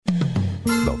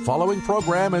The following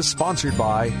program is sponsored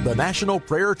by the National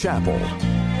Prayer Chapel.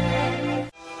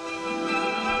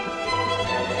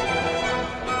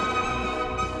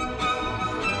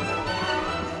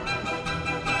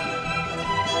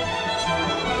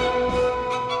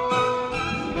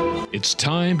 It's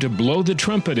time to blow the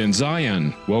trumpet in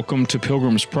Zion. Welcome to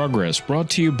Pilgrim's Progress,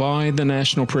 brought to you by the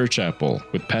National Prayer Chapel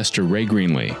with Pastor Ray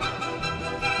Greenlee.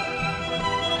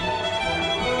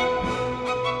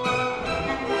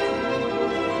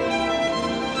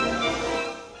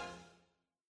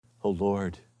 Oh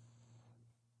Lord,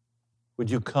 would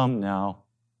you come now?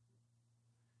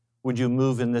 Would you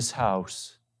move in this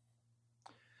house?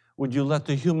 Would you let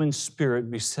the human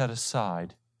spirit be set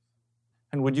aside?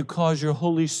 And would you cause your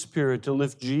Holy Spirit to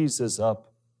lift Jesus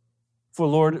up? For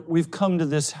Lord, we've come to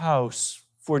this house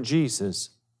for Jesus.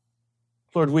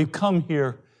 Lord, we've come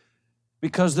here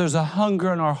because there's a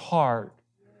hunger in our heart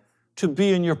to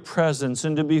be in your presence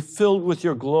and to be filled with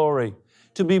your glory,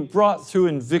 to be brought through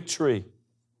in victory.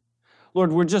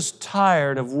 Lord, we're just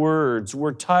tired of words.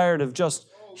 We're tired of just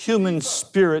human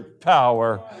spirit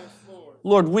power.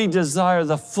 Lord, we desire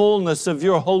the fullness of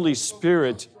your Holy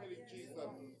Spirit.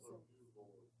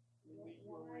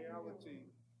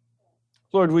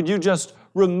 Lord, would you just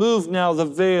remove now the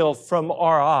veil from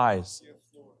our eyes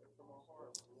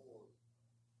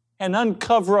and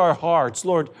uncover our hearts,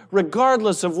 Lord,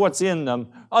 regardless of what's in them,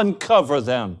 uncover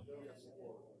them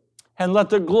and let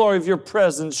the glory of your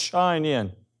presence shine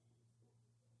in.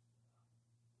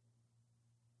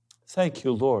 Thank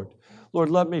you, Lord. Lord,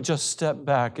 let me just step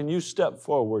back and you step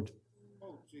forward.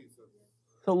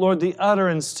 So, Lord, the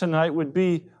utterance tonight would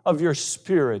be of your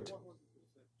Spirit,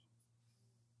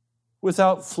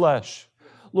 without flesh.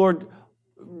 Lord,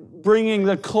 bringing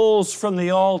the coals from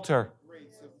the altar,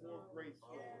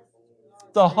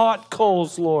 the hot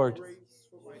coals, Lord.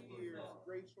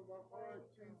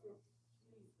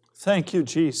 Thank you,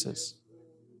 Jesus.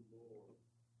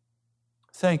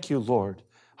 Thank you, Lord.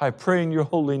 I pray in your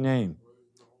holy name.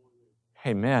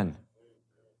 Amen.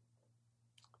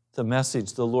 The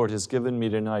message the Lord has given me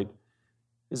tonight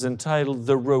is entitled,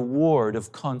 The Reward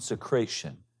of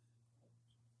Consecration.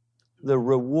 The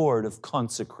Reward of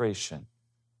Consecration.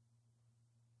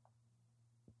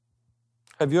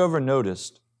 Have you ever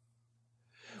noticed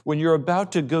when you're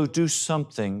about to go do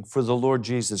something for the Lord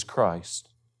Jesus Christ,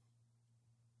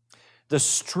 the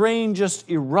strangest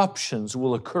eruptions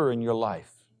will occur in your life?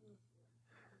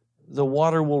 The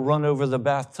water will run over the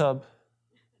bathtub,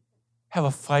 have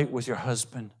a fight with your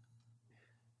husband,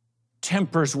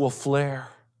 tempers will flare.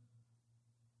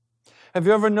 Have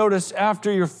you ever noticed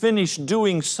after you're finished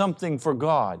doing something for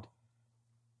God,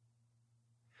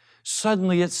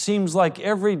 suddenly it seems like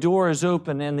every door is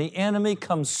open and the enemy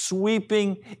comes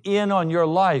sweeping in on your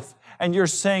life and you're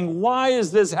saying, why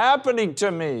is this happening to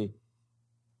me?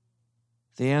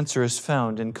 The answer is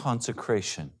found in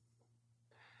consecration.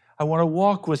 I want to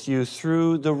walk with you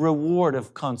through the reward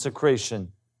of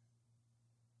consecration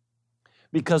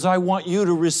because I want you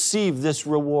to receive this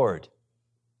reward.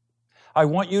 I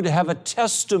want you to have a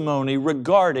testimony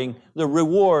regarding the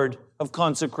reward of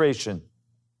consecration.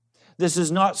 This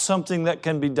is not something that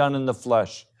can be done in the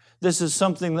flesh. This is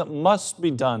something that must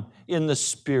be done in the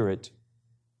Spirit.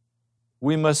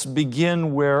 We must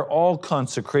begin where all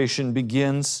consecration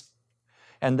begins,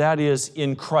 and that is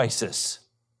in crisis.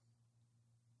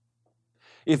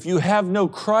 If you have no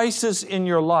crisis in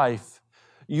your life,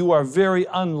 you are very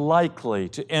unlikely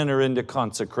to enter into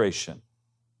consecration.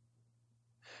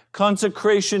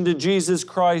 Consecration to Jesus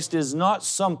Christ is not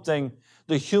something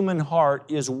the human heart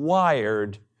is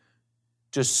wired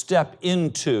to step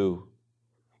into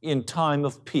in time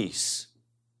of peace.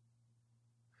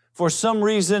 For some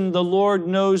reason, the Lord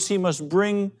knows He must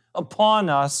bring upon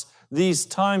us these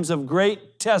times of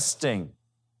great testing.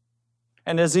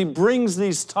 And as He brings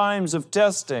these times of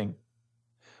testing,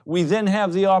 we then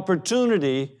have the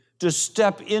opportunity to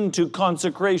step into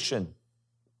consecration.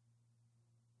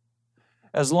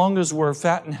 As long as we're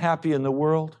fat and happy in the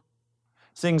world,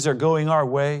 things are going our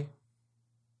way,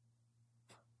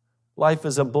 life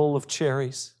is a bowl of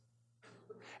cherries,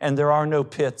 and there are no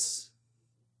pits,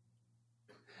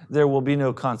 there will be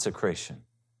no consecration.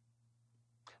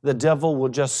 The devil will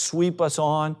just sweep us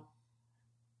on,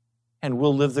 and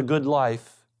we'll live the good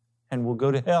life, and we'll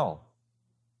go to hell.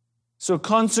 So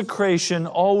consecration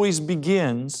always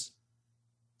begins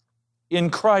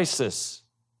in crisis.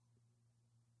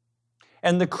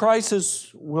 And the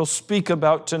crisis we'll speak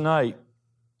about tonight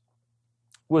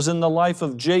was in the life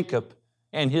of Jacob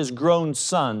and his grown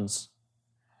sons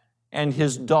and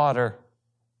his daughter,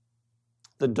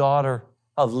 the daughter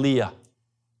of Leah.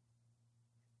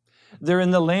 They're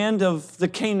in the land of the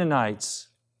Canaanites.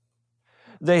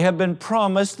 They have been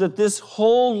promised that this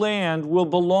whole land will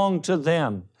belong to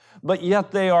them, but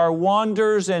yet they are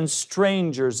wanderers and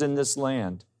strangers in this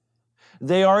land.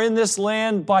 They are in this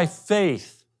land by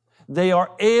faith. They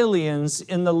are aliens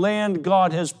in the land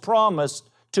God has promised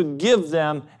to give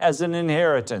them as an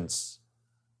inheritance.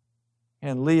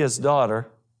 And Leah's daughter,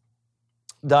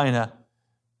 Dinah,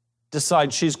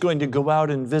 decides she's going to go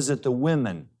out and visit the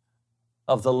women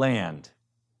of the land.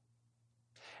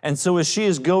 And so as she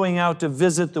is going out to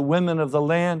visit the women of the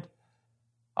land,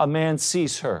 a man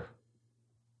sees her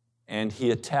and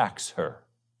he attacks her.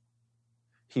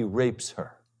 He rapes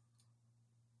her.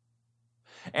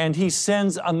 And he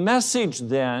sends a message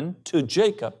then to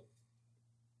Jacob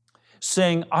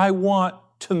saying, I want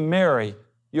to marry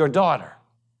your daughter.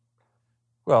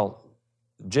 Well,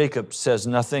 Jacob says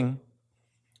nothing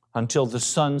until the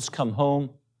sons come home,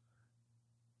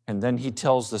 and then he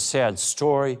tells the sad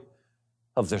story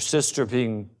of their sister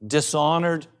being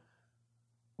dishonored,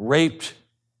 raped,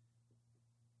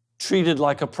 treated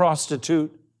like a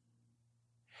prostitute,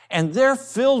 and they're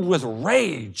filled with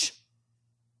rage.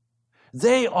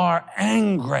 They are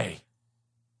angry.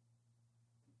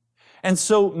 And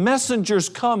so messengers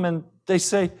come and they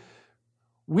say,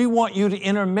 we want you to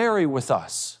intermarry with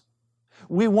us.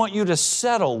 We want you to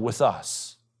settle with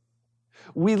us.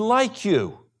 We like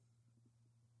you.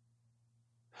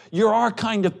 You're our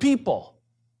kind of people.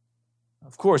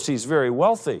 Of course, he's very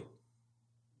wealthy.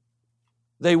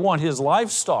 They want his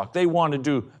livestock. They want to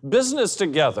do business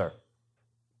together.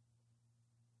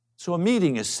 So a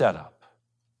meeting is set up.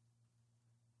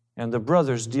 And the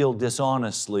brothers deal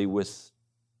dishonestly with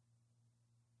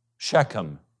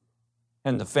Shechem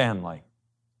and the family.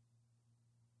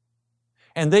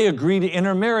 And they agree to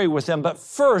intermarry with them. But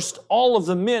first, all of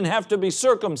the men have to be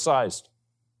circumcised.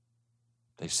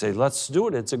 They say, let's do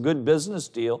it. It's a good business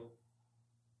deal.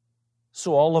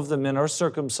 So all of the men are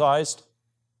circumcised.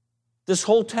 This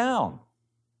whole town.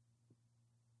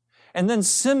 And then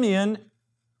Simeon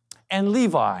and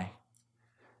Levi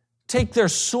take their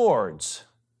swords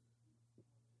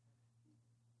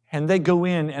and they go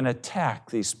in and attack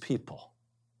these people.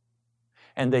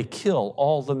 And they kill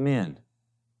all the men.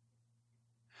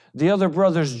 The other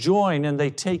brothers join and they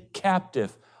take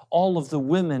captive all of the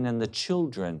women and the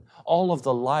children, all of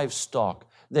the livestock.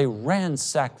 They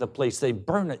ransack the place. They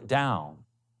burn it down.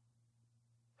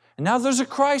 And now there's a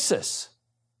crisis.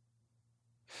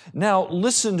 Now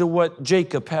listen to what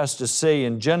Jacob has to say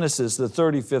in Genesis, the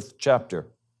 35th chapter.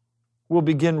 We'll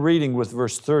begin reading with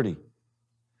verse 30.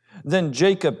 Then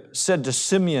Jacob said to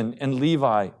Simeon and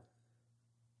Levi,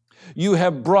 you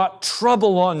have brought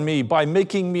trouble on me by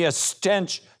making me a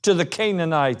stench to the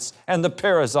Canaanites and the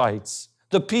Perizzites,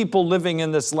 the people living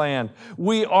in this land.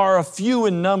 We are a few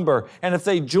in number, and if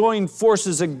they join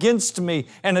forces against me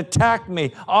and attack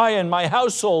me, I and my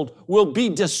household will be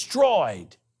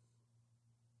destroyed.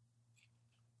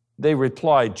 They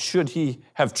replied, should he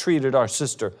have treated our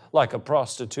sister like a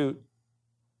prostitute?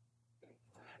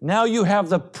 Now you have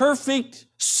the perfect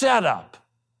setup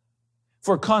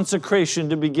for consecration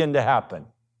to begin to happen.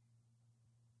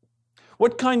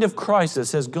 What kind of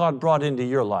crisis has God brought into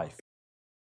your life?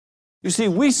 You see,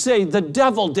 we say the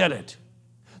devil did it.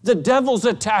 The devil's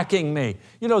attacking me.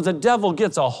 You know, the devil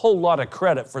gets a whole lot of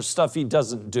credit for stuff he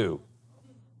doesn't do.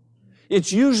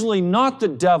 It's usually not the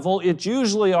devil, it's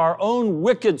usually our own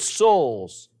wicked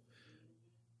souls.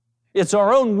 It's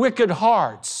our own wicked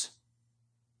hearts.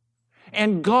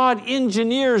 And God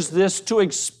engineers this to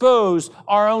expose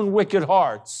our own wicked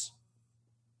hearts.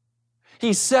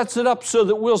 He sets it up so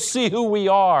that we'll see who we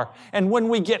are. And when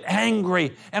we get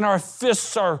angry and our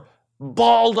fists are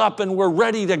balled up and we're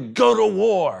ready to go to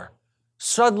war,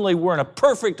 suddenly we're in a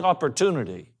perfect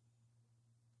opportunity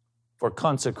for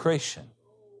consecration.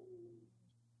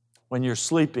 When you're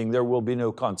sleeping, there will be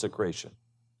no consecration.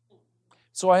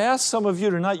 So I ask some of you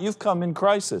tonight, you've come in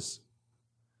crisis.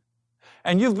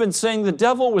 And you've been saying the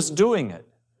devil was doing it.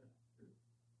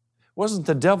 It wasn't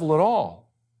the devil at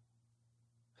all.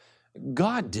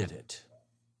 God did it.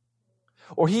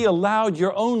 Or he allowed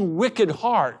your own wicked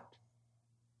heart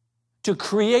to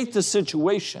create the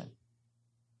situation.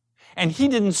 And he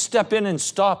didn't step in and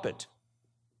stop it.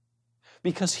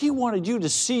 Because he wanted you to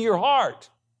see your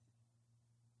heart.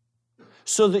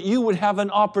 So that you would have an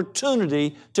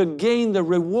opportunity to gain the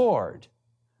reward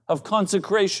of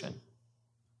consecration.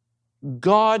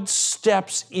 God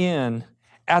steps in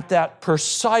at that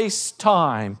precise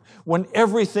time when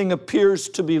everything appears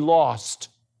to be lost.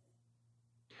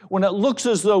 when it looks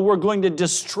as though we're going to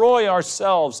destroy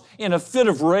ourselves in a fit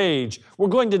of rage, we're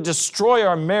going to destroy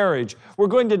our marriage, we're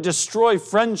going to destroy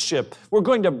friendship, we're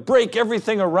going to break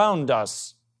everything around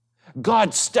us,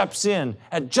 God steps in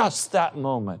at just that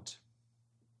moment.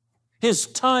 His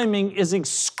timing is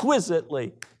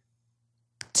exquisitely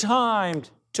timed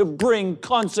to bring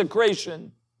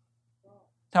consecration.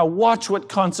 Now watch what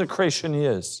consecration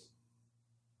is.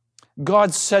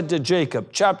 God said to Jacob,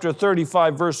 chapter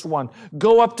 35, verse 1,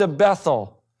 go up to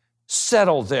Bethel,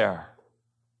 settle there.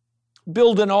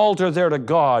 Build an altar there to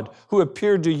God who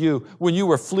appeared to you when you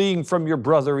were fleeing from your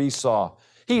brother Esau.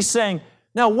 He's saying,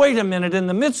 now wait a minute, in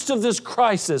the midst of this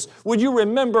crisis, would you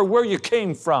remember where you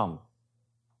came from?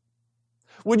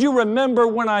 Would you remember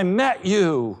when I met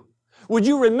you? Would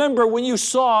you remember when you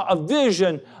saw a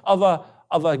vision of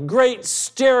a great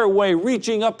stairway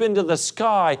reaching up into the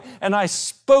sky, and I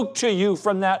spoke to you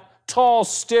from that tall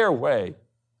stairway?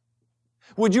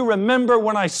 Would you remember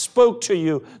when I spoke to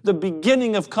you? The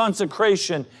beginning of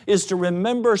consecration is to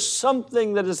remember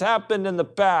something that has happened in the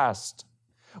past,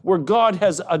 where God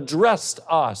has addressed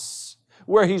us,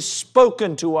 where He's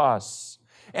spoken to us.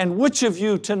 And which of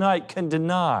you tonight can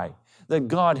deny that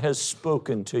God has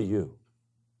spoken to you?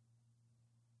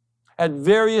 At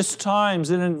various times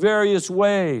and in various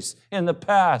ways in the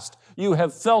past, you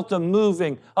have felt the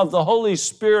moving of the Holy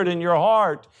Spirit in your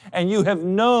heart, and you have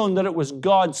known that it was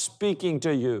God speaking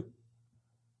to you.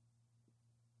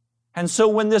 And so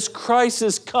when this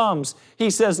crisis comes, He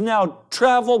says, now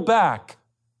travel back.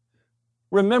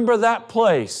 Remember that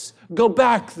place. Go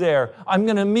back there. I'm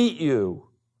going to meet you.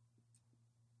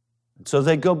 And so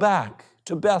they go back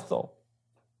to Bethel.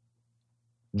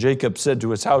 Jacob said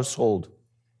to his household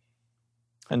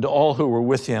and to all who were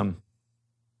with him,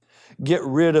 get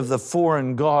rid of the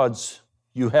foreign gods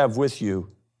you have with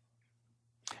you,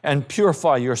 and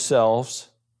purify yourselves,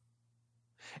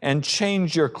 and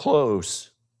change your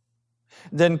clothes.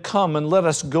 Then come and let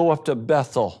us go up to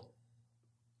Bethel.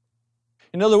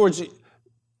 In other words,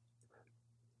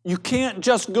 you can't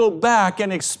just go back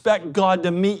and expect God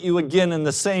to meet you again in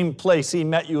the same place He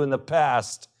met you in the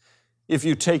past if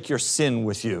you take your sin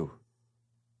with you.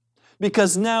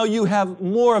 Because now you have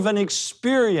more of an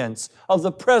experience of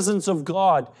the presence of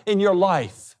God in your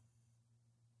life.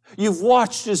 You've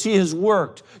watched as He has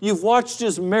worked. You've watched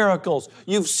His miracles.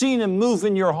 You've seen Him move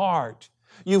in your heart.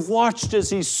 You've watched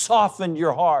as He's softened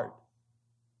your heart.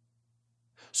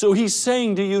 So He's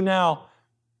saying to you now,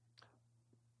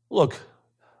 look,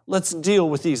 let's deal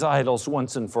with these idols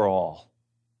once and for all.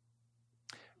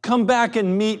 Come back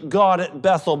and meet God at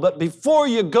Bethel, but before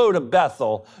you go to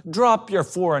Bethel, drop your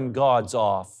foreign gods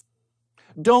off.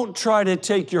 Don't try to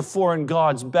take your foreign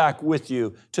gods back with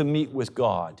you to meet with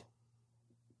God.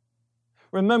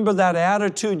 Remember that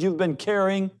attitude you've been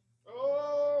carrying?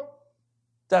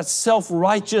 That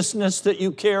self-righteousness that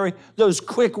you carry? Those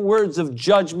quick words of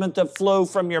judgment that flow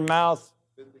from your mouth?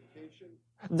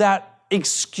 That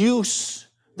excuse,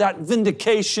 that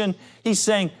vindication? He's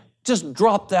saying, just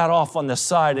drop that off on the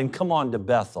side and come on to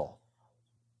Bethel.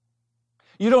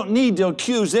 You don't need to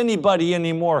accuse anybody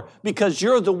anymore because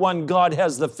you're the one God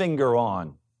has the finger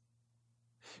on.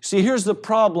 See, here's the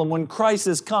problem. When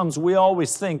crisis comes, we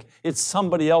always think it's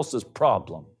somebody else's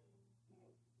problem.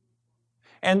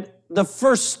 And the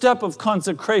first step of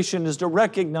consecration is to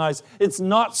recognize it's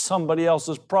not somebody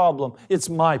else's problem, it's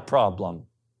my problem.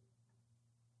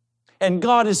 And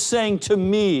God is saying to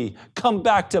me, come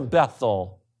back to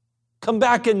Bethel. Come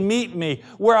back and meet me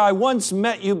where I once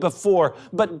met you before,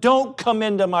 but don't come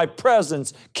into my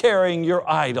presence carrying your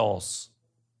idols.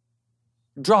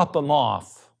 Drop them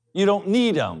off. You don't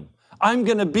need them. I'm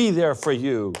going to be there for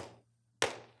you.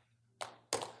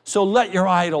 So let your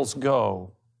idols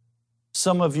go.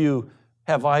 Some of you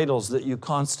have idols that you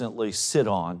constantly sit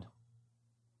on.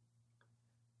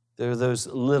 They're those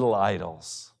little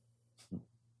idols.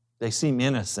 They seem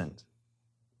innocent.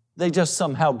 They just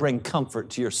somehow bring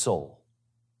comfort to your soul.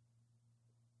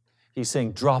 He's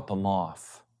saying, drop them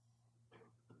off.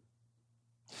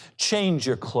 Change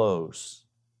your clothes.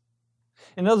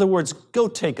 In other words, go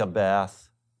take a bath.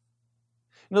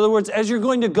 In other words, as you're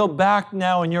going to go back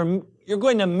now and you're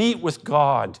going to meet with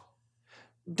God,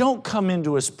 don't come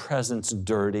into His presence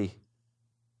dirty.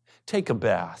 Take a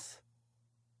bath.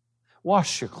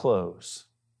 Wash your clothes.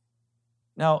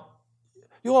 Now,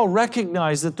 you all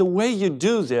recognize that the way you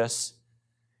do this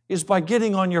is by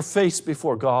getting on your face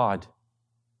before God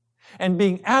and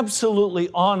being absolutely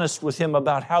honest with Him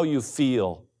about how you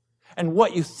feel and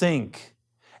what you think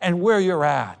and where you're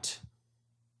at.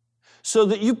 so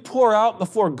that you pour out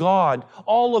before God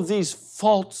all of these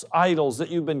false idols that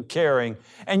you've been carrying,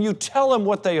 and you tell Him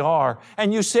what they are,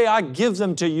 and you say, I give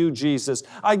them to you, Jesus.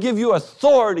 I give you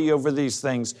authority over these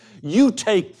things. You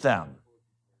take them.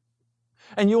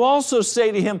 And you also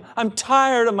say to Him, I'm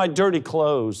tired of my dirty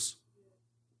clothes.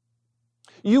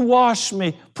 You wash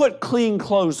me, put clean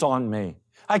clothes on me.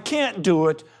 I can't do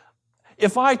it.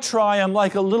 If I try, I'm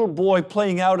like a little boy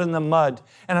playing out in the mud,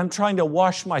 and I'm trying to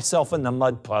wash myself in the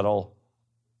mud puddle.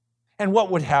 And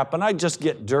what would happen? I'd just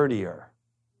get dirtier.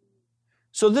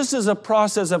 So this is a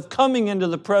process of coming into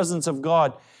the presence of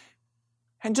God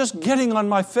and just getting on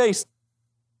my face.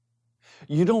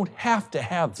 You don't have to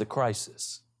have the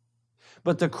crisis.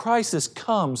 But the crisis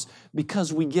comes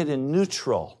because we get in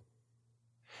neutral.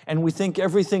 And we think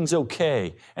everything's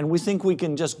okay, and we think we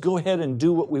can just go ahead and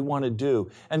do what we want to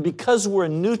do. And because we're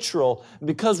neutral,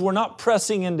 because we're not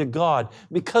pressing into God,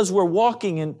 because we're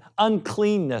walking in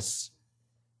uncleanness,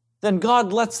 then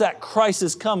God lets that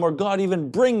crisis come, or God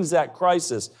even brings that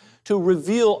crisis to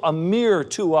reveal a mirror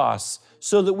to us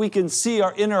so that we can see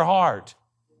our inner heart.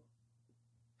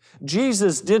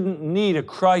 Jesus didn't need a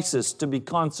crisis to be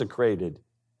consecrated.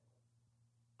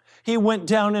 He went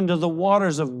down into the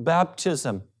waters of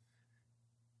baptism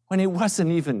when he wasn't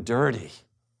even dirty.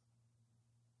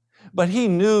 But he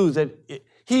knew that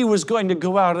he was going to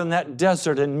go out in that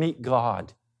desert and meet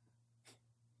God.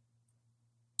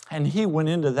 And he went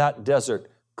into that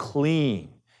desert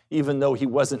clean, even though he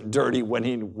wasn't dirty when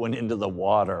he went into the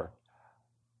water.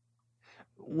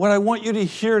 What I want you to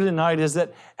hear tonight is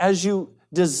that as you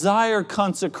desire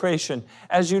consecration,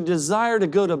 as you desire to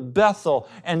go to Bethel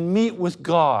and meet with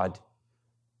God,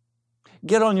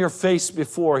 get on your face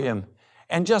before Him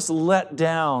and just let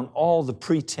down all the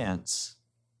pretense.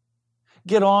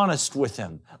 Get honest with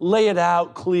Him. Lay it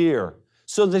out clear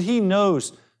so that He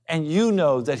knows and you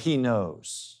know that He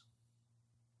knows.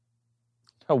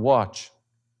 Now watch.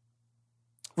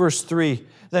 Verse 3,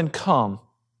 then come.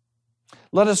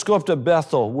 Let us go up to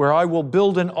Bethel, where I will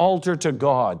build an altar to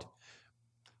God.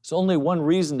 There's only one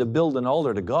reason to build an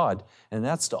altar to God, and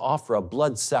that's to offer a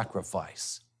blood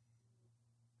sacrifice.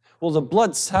 Well, the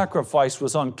blood sacrifice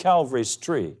was on Calvary's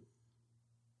tree.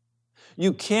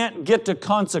 You can't get to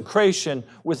consecration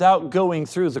without going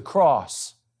through the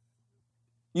cross.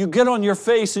 You get on your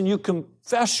face and you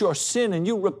confess your sin and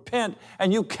you repent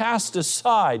and you cast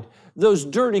aside those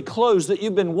dirty clothes that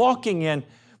you've been walking in,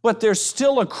 but there's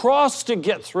still a cross to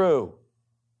get through.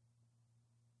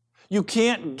 You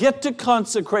can't get to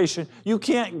consecration. You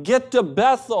can't get to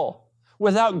Bethel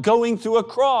without going through a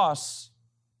cross.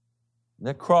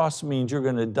 That cross means you're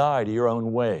going to die to your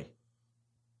own way.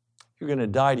 You're going to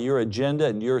die to your agenda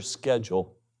and your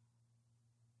schedule.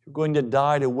 You're going to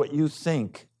die to what you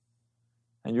think.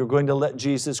 And you're going to let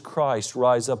Jesus Christ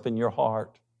rise up in your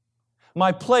heart.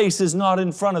 My place is not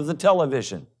in front of the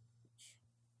television.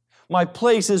 My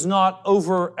place is not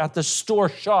over at the store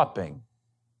shopping.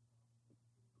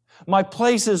 My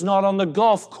place is not on the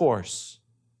golf course.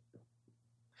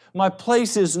 My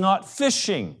place is not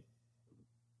fishing.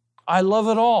 I love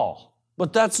it all,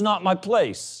 but that's not my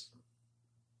place.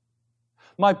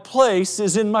 My place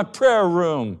is in my prayer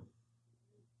room.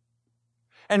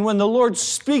 And when the Lord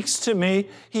speaks to me,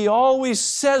 He always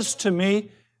says to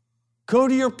me, go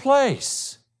to your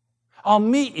place. I'll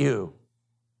meet you.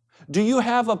 Do you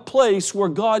have a place where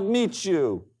God meets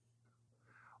you?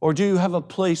 Or do you have a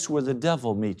place where the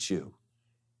devil meets you?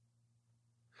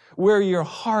 Where your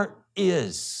heart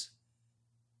is.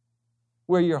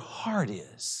 Where your heart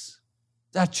is.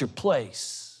 That's your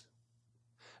place.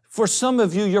 For some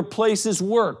of you, your place is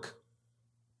work.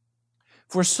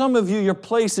 For some of you, your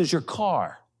place is your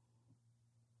car.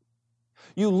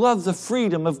 You love the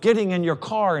freedom of getting in your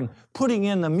car and putting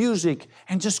in the music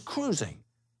and just cruising.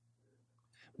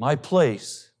 My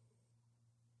place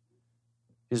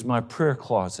is my prayer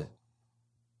closet.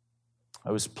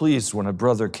 I was pleased when a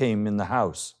brother came in the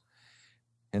house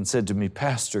and said to me,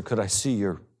 Pastor, could I see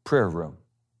your prayer room?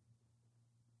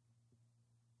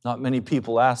 Not many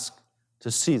people ask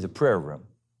to see the prayer room.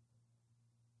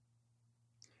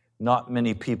 Not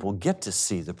many people get to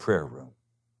see the prayer room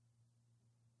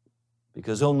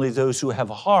because only those who have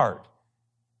a heart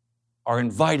are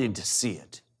invited to see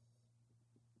it.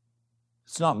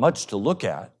 It's not much to look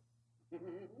at.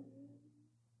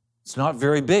 It's not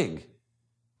very big,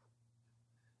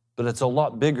 but it's a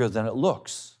lot bigger than it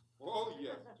looks. Oh,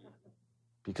 yes.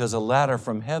 Because a ladder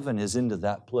from heaven is into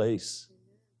that place.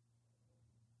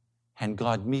 And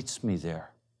God meets me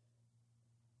there.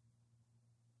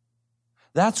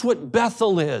 That's what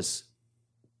Bethel is.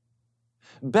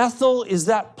 Bethel is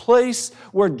that place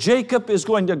where Jacob is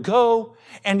going to go,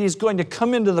 and he's going to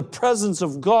come into the presence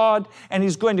of God, and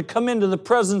he's going to come into the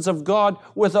presence of God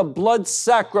with a blood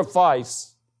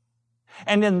sacrifice.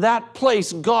 And in that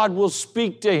place, God will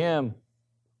speak to him.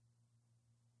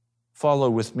 Follow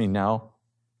with me now.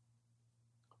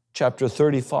 Chapter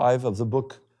 35 of the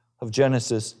book of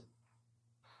Genesis.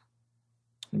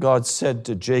 God said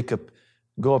to Jacob,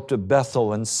 go up to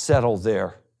Bethel and settle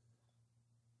there.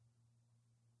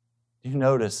 You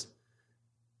notice,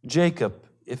 Jacob,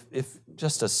 if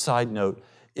just a side note,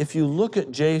 if you look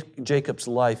at Jacob's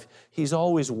life, he's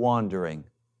always wandering.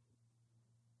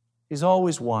 He's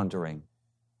always wandering.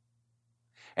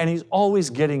 And he's always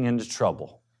getting into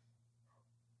trouble.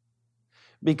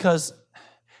 Because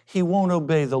he won't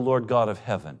obey the Lord God of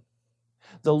heaven.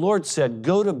 The Lord said,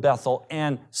 go to Bethel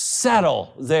and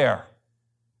settle there.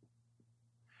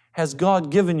 Has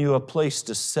God given you a place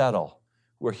to settle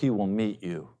where he will meet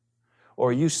you? Or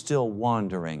are you still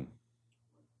wandering,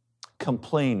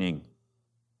 complaining,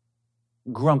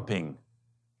 grumping?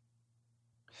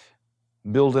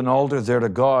 Build an altar there to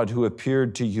God who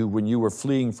appeared to you when you were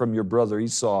fleeing from your brother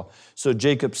Esau. So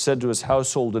Jacob said to his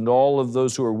household and all of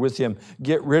those who were with him,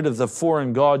 get rid of the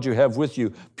foreign god you have with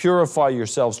you. Purify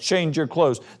yourselves, change your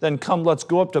clothes. Then come, let's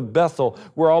go up to Bethel,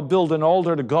 where I'll build an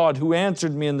altar to God who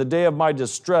answered me in the day of my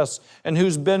distress and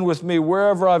who's been with me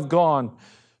wherever I've gone.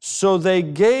 So they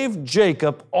gave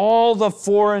Jacob all the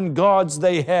foreign gods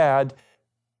they had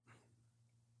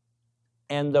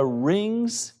and the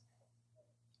rings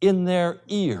in their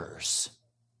ears.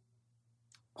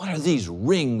 What are these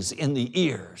rings in the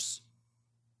ears?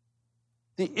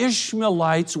 The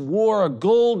Ishmaelites wore a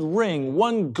gold ring,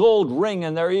 one gold ring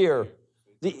in their ear.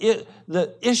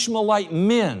 The Ishmaelite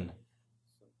men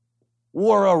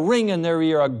wore a ring in their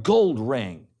ear, a gold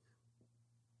ring.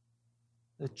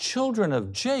 The children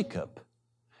of Jacob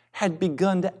had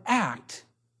begun to act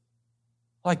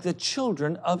like the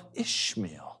children of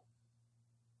Ishmael.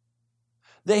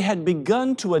 They had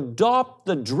begun to adopt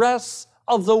the dress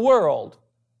of the world.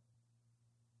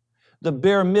 The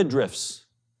bare midriffs,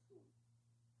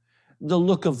 the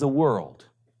look of the world,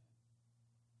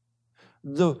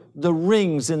 the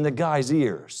rings in the guy's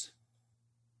ears,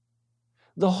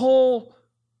 the whole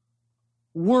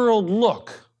world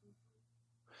look.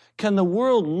 Can the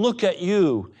world look at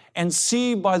you and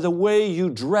see by the way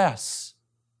you dress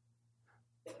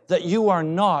that you are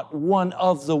not one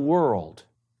of the world?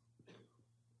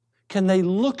 Can they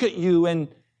look at you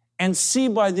and see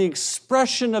by the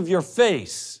expression of your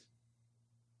face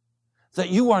that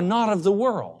you are not of the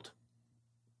world?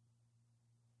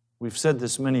 We've said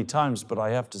this many times, but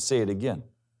I have to say it again.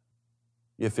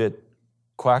 If it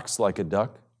quacks like a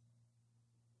duck,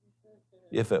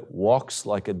 if it walks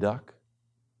like a duck,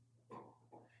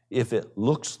 if it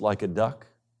looks like a duck,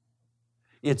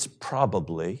 it's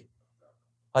probably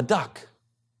a duck.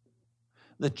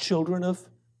 The children of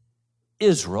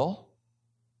Israel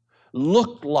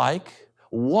looked like,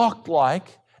 walked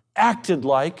like, acted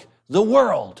like the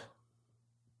world.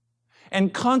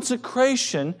 And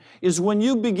consecration is when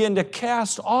you begin to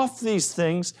cast off these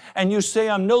things and you say,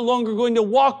 I'm no longer going to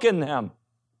walk in them.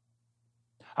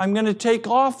 I'm going to take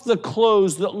off the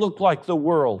clothes that look like the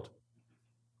world.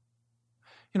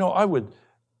 You know, I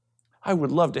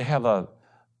would love to have a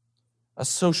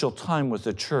social time with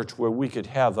the church where we could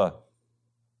have a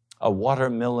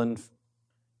watermelon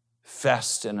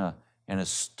fest and a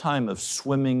time of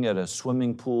swimming at a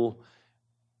swimming pool,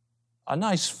 a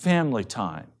nice family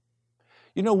time.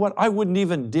 You know what? I wouldn't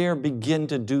even dare begin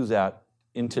to do that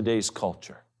in today's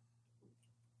culture.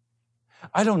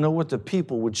 I don't know what the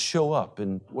people would show up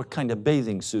and what kind of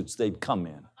bathing suits they'd come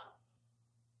in.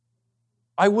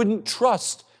 I wouldn't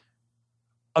trust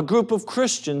a group of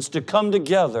Christians to come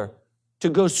together, to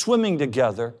go swimming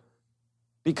together,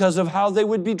 because of how they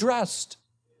would be dressed.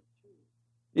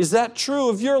 Is that true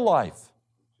of your life?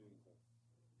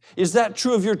 Is that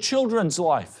true of your children's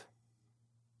life?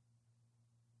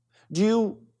 Do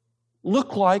you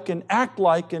look like and act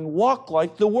like and walk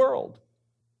like the world?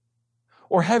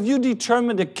 Or have you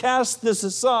determined to cast this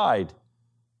aside,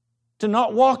 to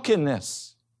not walk in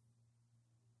this?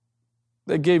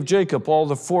 They gave Jacob all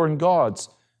the foreign gods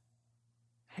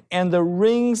and the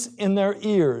rings in their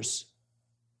ears.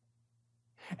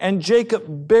 And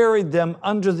Jacob buried them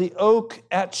under the oak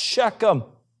at Shechem.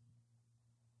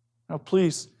 Now,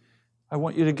 please, I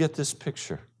want you to get this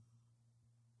picture.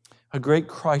 A great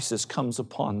crisis comes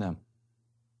upon them.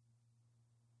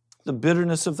 The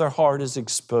bitterness of their heart is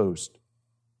exposed.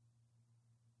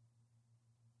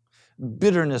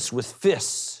 Bitterness with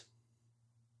fists,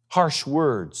 harsh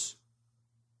words.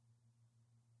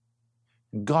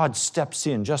 God steps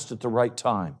in just at the right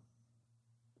time.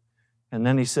 And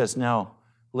then he says, now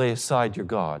lay aside your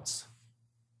gods.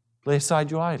 Lay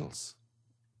aside your idols.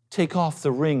 Take off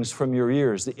the rings from your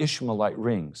ears, the Ishmaelite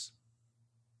rings.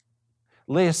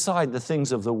 Lay aside the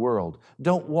things of the world.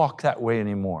 Don't walk that way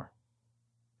anymore.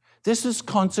 This is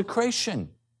consecration.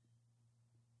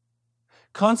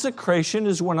 Consecration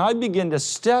is when I begin to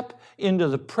step into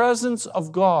the presence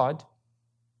of God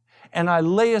and I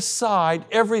lay aside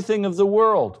everything of the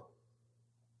world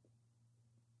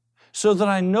so that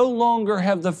I no longer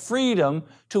have the freedom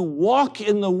to walk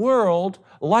in the world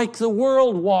like the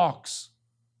world walks.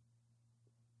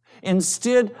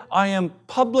 Instead, I am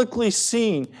publicly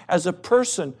seen as a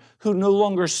person who no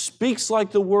longer speaks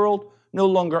like the world, no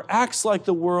longer acts like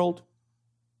the world.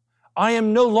 I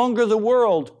am no longer the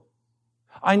world.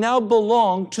 I now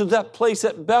belong to that place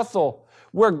at Bethel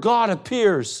where God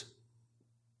appears.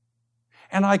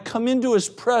 And I come into His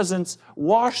presence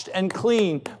washed and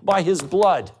clean by His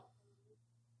blood.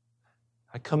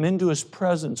 I come into His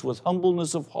presence with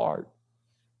humbleness of heart.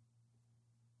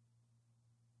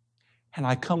 And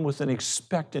I come with an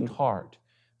expectant heart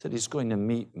that He's going to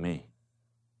meet me.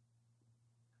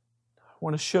 I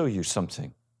want to show you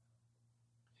something.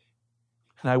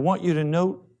 And I want you to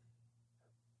note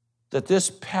that this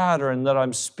pattern that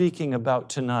I'm speaking about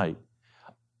tonight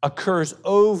occurs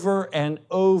over and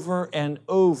over and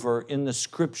over in the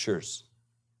Scriptures.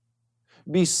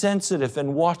 Be sensitive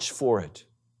and watch for it.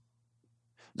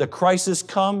 The crisis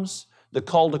comes, the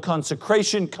call to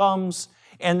consecration comes,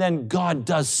 and then God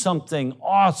does something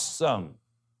awesome.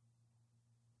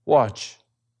 Watch.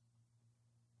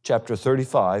 Chapter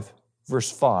 35,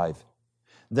 verse 5.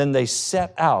 Then they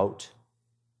set out,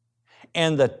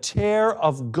 and the terror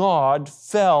of God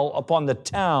fell upon the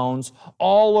towns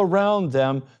all around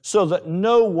them, so that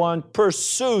no one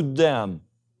pursued them.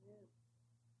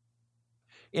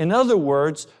 In other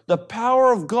words, the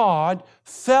power of God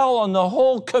fell on the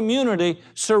whole community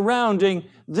surrounding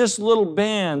this little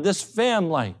band, this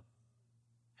family.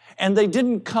 And they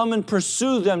didn't come and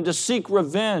pursue them to seek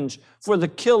revenge for the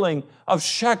killing of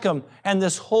Shechem and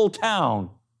this whole town.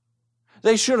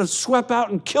 They should have swept out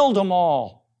and killed them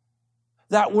all.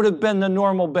 That would have been the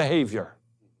normal behavior.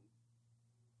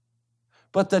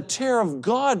 But the terror of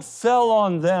God fell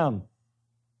on them.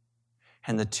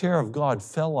 And the terror of God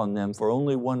fell on them for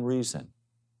only one reason.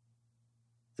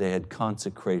 They had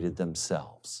consecrated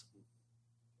themselves.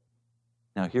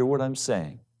 Now, hear what I'm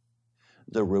saying.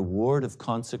 The reward of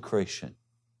consecration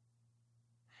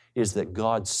is that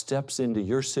God steps into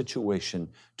your situation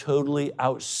totally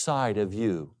outside of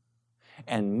you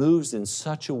and moves in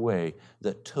such a way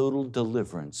that total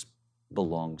deliverance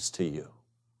belongs to you.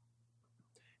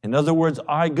 In other words,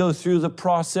 I go through the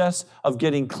process of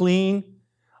getting clean.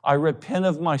 I repent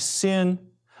of my sin.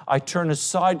 I turn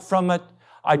aside from it.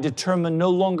 I determine no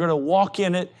longer to walk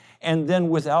in it. And then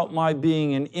without my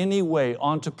being in any way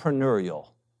entrepreneurial,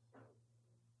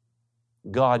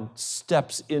 God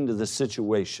steps into the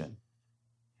situation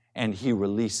and He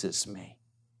releases me.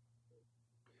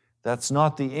 That's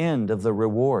not the end of the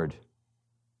reward.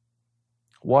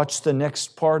 Watch the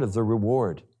next part of the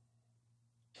reward.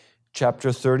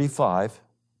 Chapter 35,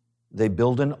 they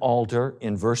build an altar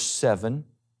in verse 7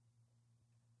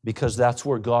 because that's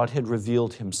where God had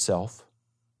revealed Himself.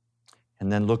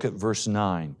 And then look at verse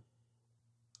 9.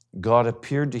 God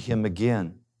appeared to him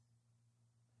again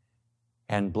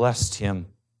and blessed him.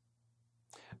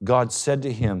 God said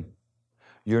to him,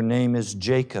 "Your name is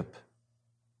Jacob,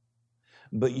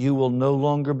 but you will no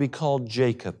longer be called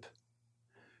Jacob.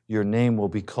 Your name will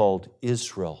be called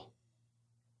Israel."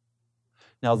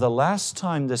 Now, the last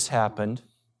time this happened,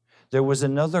 there was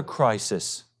another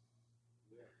crisis.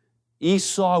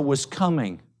 Esau was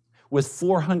coming with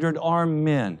 400 armed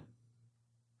men.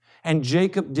 And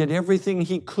Jacob did everything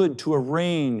he could to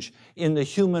arrange in the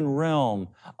human realm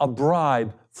a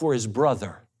bribe for his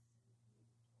brother.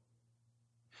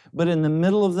 But in the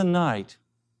middle of the night,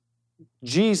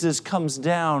 Jesus comes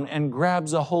down and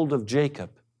grabs a hold of Jacob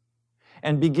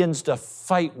and begins to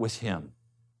fight with him.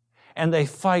 And they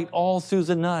fight all through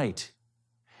the night.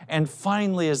 And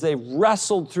finally, as they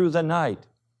wrestled through the night,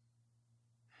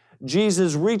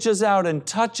 Jesus reaches out and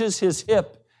touches his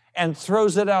hip and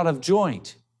throws it out of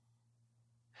joint.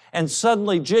 And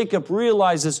suddenly Jacob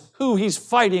realizes who he's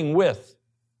fighting with.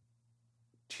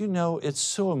 Do you know, it's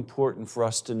so important for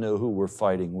us to know who we're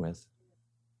fighting with.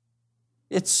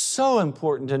 It's so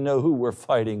important to know who we're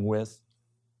fighting with.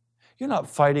 You're not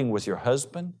fighting with your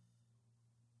husband.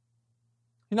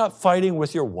 You're not fighting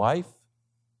with your wife.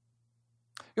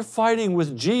 You're fighting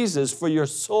with Jesus for your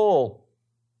soul.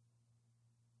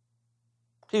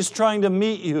 He's trying to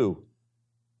meet you.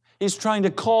 He's trying to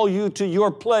call you to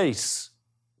your place,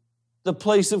 the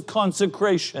place of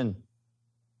consecration.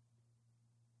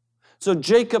 So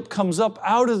Jacob comes up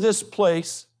out of this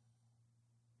place,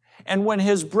 and when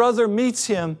his brother meets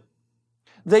him,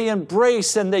 they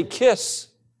embrace and they kiss.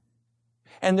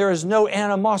 And there is no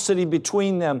animosity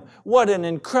between them. What an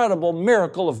incredible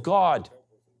miracle of God.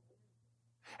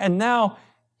 And now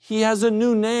he has a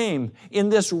new name. In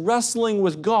this wrestling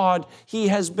with God, he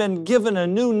has been given a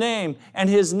new name, and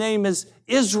his name is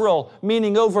Israel,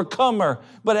 meaning overcomer.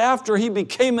 But after he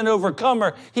became an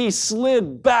overcomer, he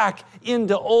slid back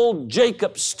into old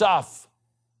Jacob stuff.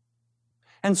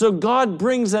 And so God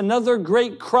brings another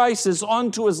great crisis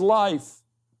onto his life.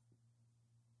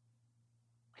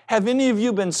 Have any of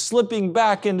you been slipping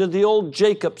back into the old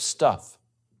Jacob stuff?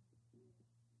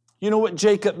 You know what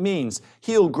Jacob means?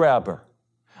 Heel grabber.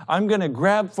 I'm going to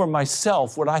grab for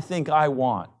myself what I think I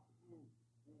want.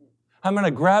 I'm going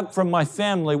to grab from my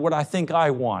family what I think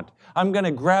I want. I'm going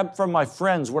to grab from my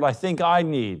friends what I think I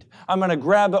need. I'm going to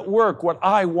grab at work what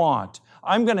I want.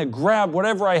 I'm going to grab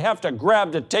whatever I have to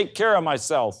grab to take care of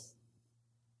myself.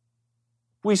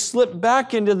 We slip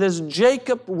back into this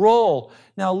Jacob role.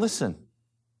 Now listen,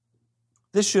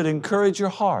 this should encourage your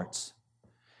hearts.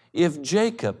 If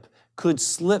Jacob could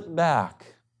slip back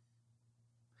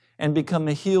and become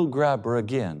a heel grabber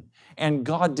again, and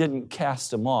God didn't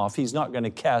cast him off, He's not going to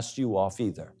cast you off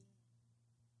either.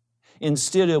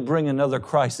 Instead, He'll bring another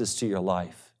crisis to your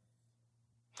life.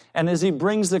 And as He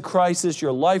brings the crisis,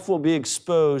 your life will be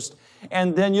exposed,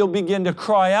 and then you'll begin to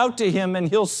cry out to Him, and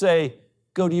He'll say,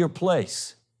 go to your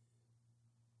place.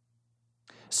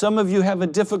 Some of you have a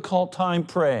difficult time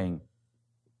praying.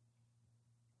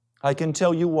 I can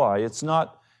tell you why. It's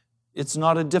not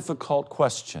a difficult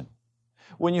question.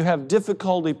 When you have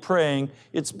difficulty praying,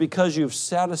 it's because you've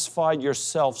satisfied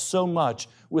yourself so much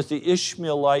with the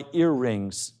Ishmaelite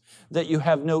earrings that you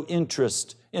have no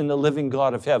interest in the living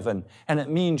God of heaven, and it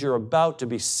means you're about to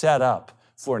be set up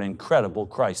for an incredible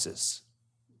crisis.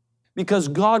 Because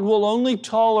God will only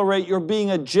tolerate your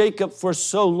being a Jacob for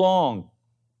so long.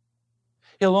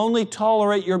 He'll only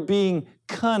tolerate your being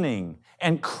cunning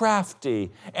and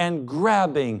crafty and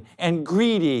grabbing and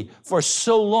greedy for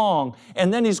so long.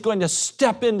 And then He's going to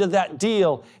step into that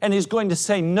deal and He's going to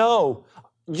say, no,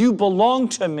 you belong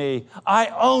to me. I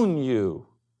own you.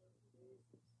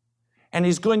 And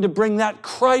He's going to bring that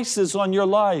crisis on your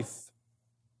life.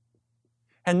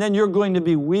 And then you're going to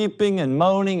be weeping and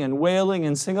moaning and wailing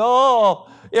and saying, oh,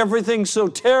 everything's so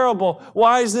terrible.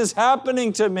 Why is this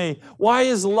happening to me? Why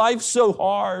is life so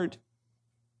hard?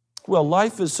 Well,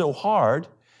 life is so hard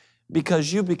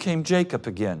because you became Jacob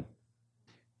again.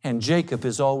 And Jacob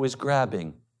is always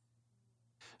grabbing.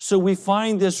 So we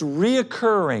find this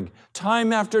reoccurring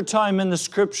time after time in the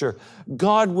Scripture.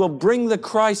 God will bring the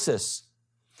crisis.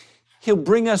 He'll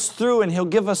bring us through and He'll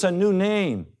give us a new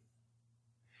name.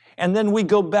 And then we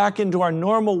go back into our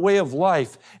normal way of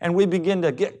life and we begin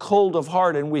to get cold of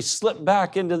heart and we slip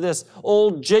back into this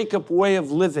old Jacob way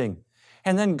of living.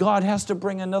 And then God has to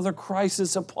bring another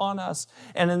crisis upon us.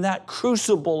 And in that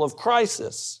crucible of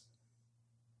crisis,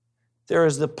 there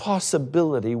is the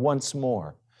possibility once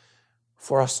more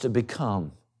for us to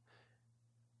become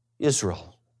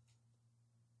Israel,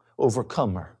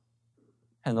 overcomer.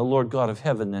 And the Lord God of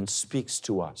heaven then speaks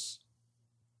to us.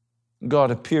 God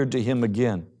appeared to him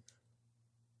again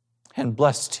and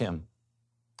blessed him.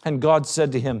 And God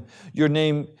said to him, your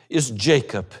name is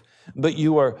Jacob, but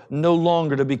you are no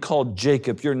longer to be called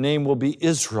Jacob. Your name will be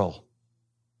Israel.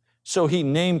 So He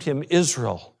named him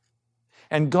Israel.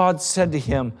 And God said to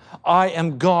him, I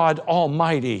am God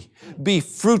Almighty. Be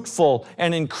fruitful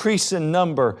and increase in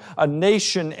number. A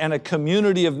nation and a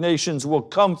community of nations will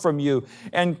come from you,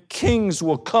 and kings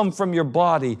will come from your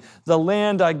body. The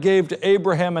land I gave to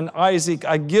Abraham and Isaac,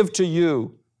 I give to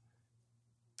you.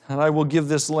 And I will give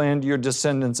this land to your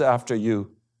descendants after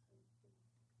you.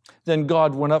 Then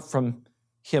God went up from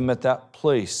him at that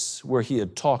place where He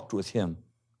had talked with him.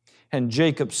 And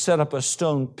Jacob set up a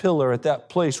stone pillar at that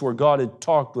place where God had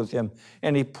talked with him.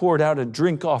 And he poured out a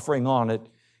drink offering on it.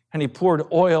 And he poured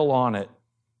oil on it.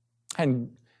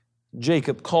 And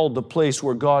Jacob called the place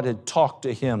where God had talked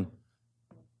to him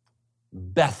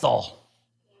Bethel.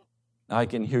 Now I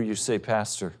can hear you say,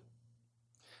 Pastor,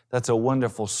 that's a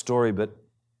wonderful story, but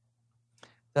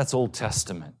that's Old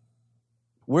Testament.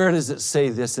 Where does it say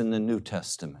this in the New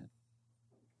Testament?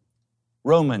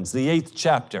 Romans, the 8th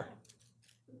chapter.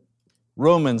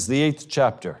 Romans, the 8th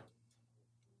chapter.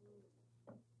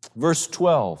 Verse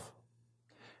 12.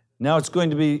 Now it's going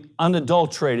to be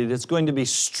unadulterated. It's going to be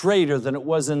straighter than it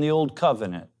was in the Old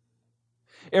Covenant.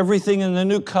 Everything in the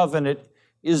New Covenant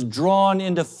is drawn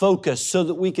into focus so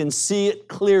that we can see it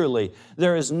clearly.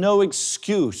 There is no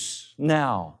excuse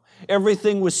now.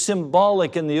 Everything was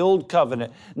symbolic in the old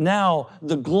covenant. Now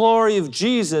the glory of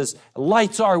Jesus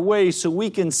lights our way so we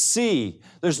can see.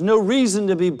 There's no reason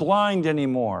to be blind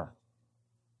anymore.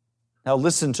 Now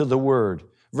listen to the word.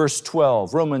 Verse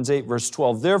 12, Romans 8, verse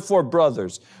 12. Therefore,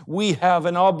 brothers, we have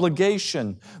an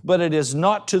obligation, but it is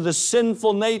not to the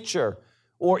sinful nature,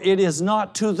 or it is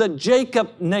not to the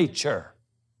Jacob nature,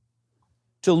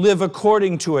 to live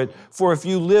according to it. For if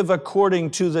you live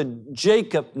according to the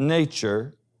Jacob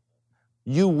nature,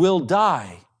 you will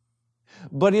die.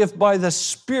 But if by the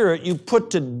Spirit you put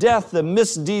to death the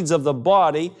misdeeds of the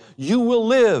body, you will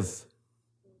live.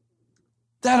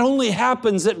 That only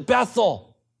happens at Bethel.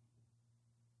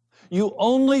 You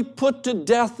only put to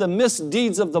death the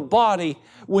misdeeds of the body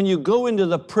when you go into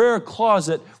the prayer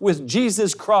closet with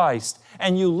Jesus Christ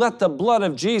and you let the blood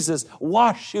of Jesus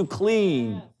wash you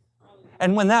clean.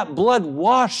 And when that blood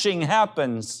washing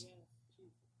happens,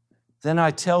 then I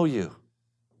tell you,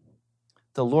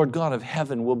 the Lord God of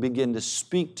heaven will begin to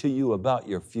speak to you about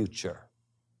your future.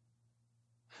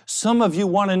 Some of you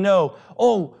want to know,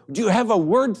 oh, do you have a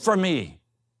word for me?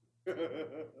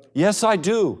 Yes, I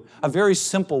do. A very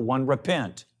simple one,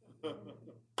 repent.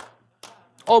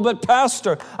 Oh, but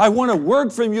Pastor, I want a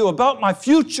word from you about my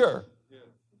future.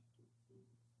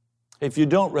 If you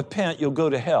don't repent, you'll go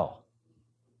to hell.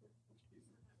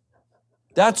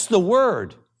 That's the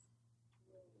word.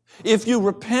 If you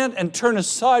repent and turn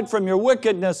aside from your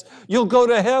wickedness, you'll go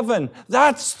to heaven.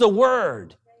 That's the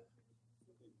word.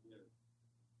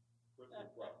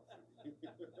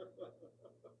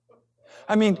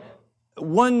 I mean,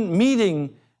 one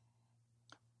meeting,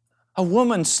 a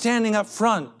woman standing up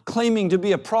front claiming to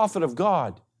be a prophet of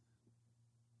God.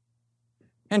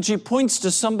 And she points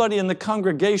to somebody in the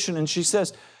congregation and she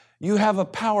says, you have a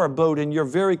power boat and you're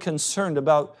very concerned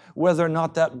about whether or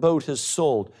not that boat is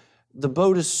sold. The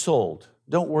boat is sold.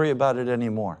 Don't worry about it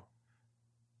anymore.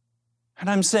 And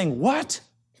I'm saying, what?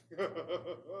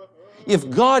 If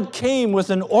God came with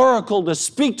an oracle to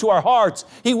speak to our hearts,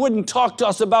 He wouldn't talk to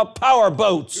us about power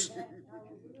boats.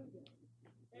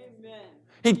 Amen.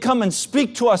 He'd come and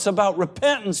speak to us about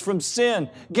repentance from sin,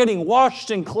 getting washed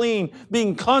and clean,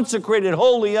 being consecrated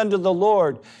wholly unto the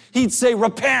Lord. He'd say,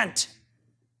 repent.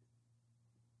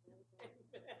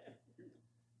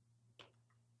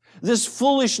 This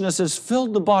foolishness has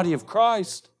filled the body of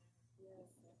Christ.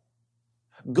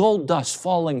 Gold dust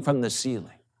falling from the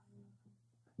ceiling.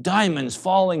 Diamonds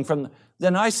falling from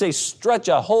then I say stretch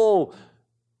a whole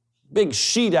big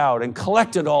sheet out and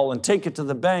collect it all and take it to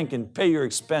the bank and pay your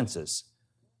expenses.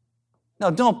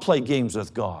 Now, don't play games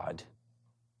with God.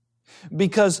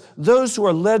 Because those who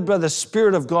are led by the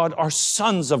Spirit of God are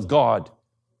sons of God.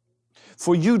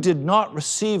 For you did not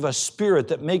receive a spirit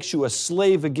that makes you a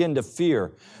slave again to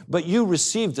fear, but you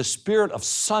received the spirit of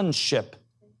sonship.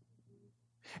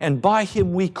 And by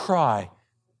Him we cry,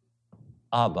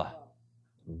 Abba,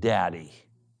 Daddy.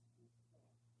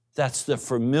 That's the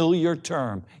familiar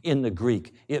term in the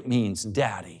Greek. It means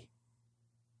daddy,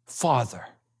 Father.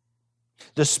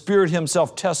 The Spirit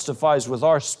Himself testifies with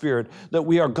our spirit that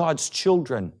we are God's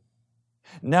children.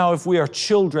 Now, if we are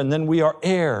children, then we are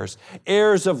heirs,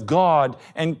 heirs of God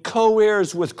and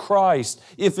co-heirs with Christ,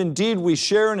 if indeed we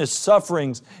share in His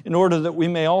sufferings in order that we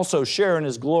may also share in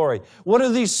His glory. What are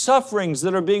these sufferings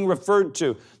that are being referred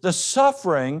to? The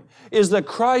suffering is the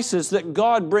crisis that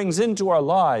God brings into our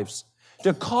lives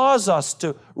to cause us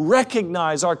to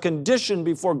recognize our condition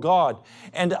before God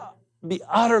and be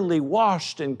utterly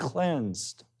washed and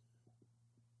cleansed.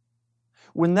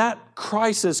 When that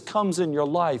crisis comes in your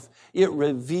life, it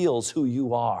reveals who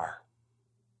you are.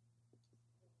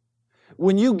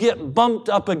 When you get bumped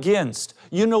up against,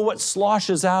 you know what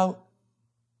sloshes out?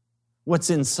 What's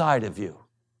inside of you.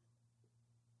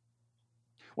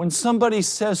 When somebody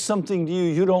says something to you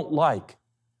you don't like,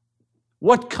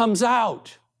 what comes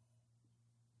out?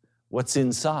 What's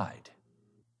inside.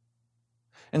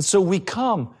 And so we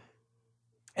come,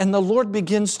 and the Lord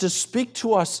begins to speak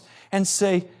to us and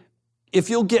say, if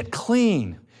you'll get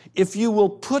clean, if you will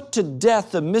put to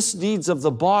death the misdeeds of the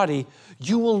body,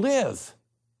 you will live.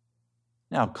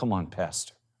 Now, come on,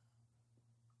 Pastor.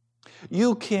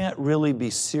 You can't really be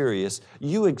serious.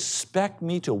 You expect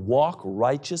me to walk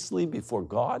righteously before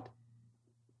God?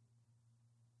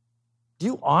 Do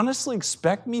you honestly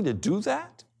expect me to do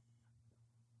that?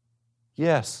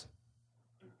 Yes.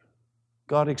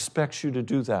 God expects you to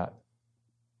do that.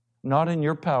 Not in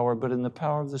your power, but in the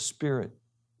power of the Spirit.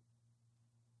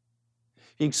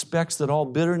 He expects that all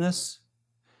bitterness,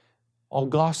 all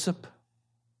gossip,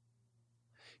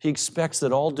 He expects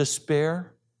that all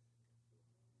despair,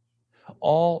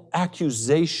 all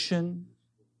accusation.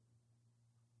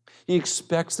 He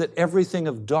expects that everything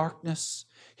of darkness,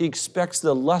 He expects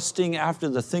the lusting after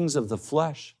the things of the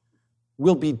flesh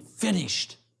will be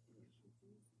finished.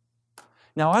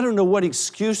 Now, I don't know what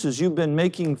excuses you've been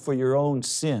making for your own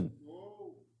sin,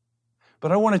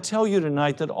 but I want to tell you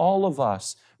tonight that all of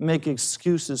us make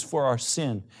excuses for our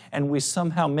sin, and we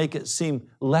somehow make it seem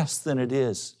less than it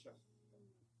is.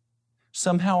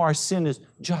 Somehow our sin is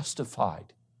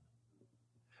justified.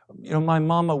 You know, my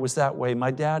mama was that way.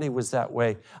 My daddy was that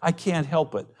way. I can't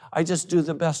help it. I just do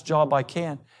the best job I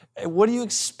can. What do you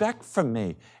expect from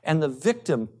me? And the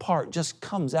victim part just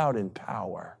comes out in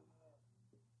power.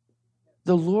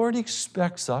 The Lord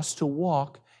expects us to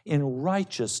walk in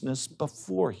righteousness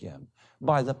before Him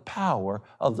by the power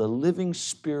of the living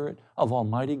Spirit of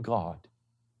Almighty God.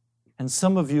 And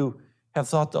some of you have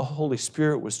thought the Holy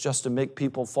Spirit was just to make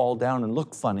people fall down and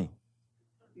look funny.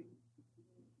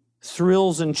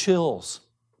 Thrills and chills.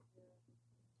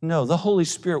 No, the Holy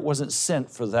Spirit wasn't sent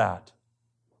for that.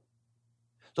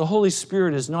 The Holy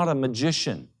Spirit is not a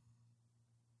magician.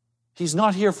 He's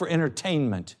not here for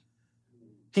entertainment.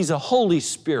 He's a Holy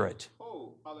Spirit.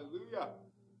 Oh, hallelujah.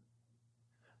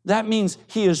 That means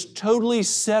He is totally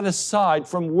set aside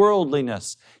from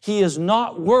worldliness. He is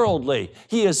not worldly.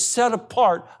 He is set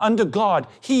apart unto God.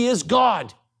 He is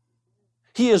God.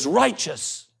 He is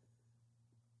righteous.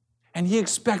 And He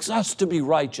expects us to be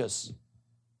righteous.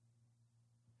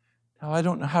 Now, I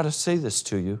don't know how to say this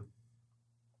to you.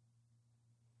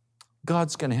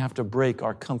 God's going to have to break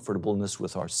our comfortableness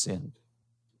with our sin.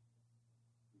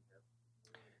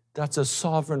 That's a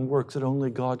sovereign work that only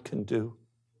God can do.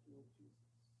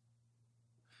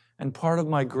 And part of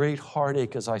my great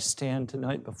heartache as I stand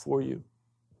tonight before you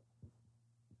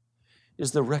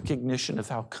is the recognition of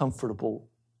how comfortable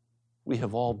we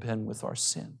have all been with our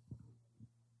sin.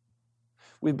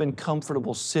 We've been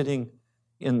comfortable sitting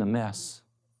in the mess.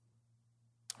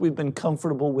 We've been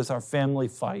comfortable with our family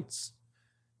fights.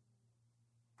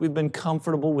 We've been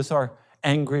comfortable with our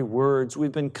angry words.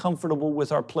 We've been comfortable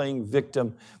with our playing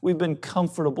victim. We've been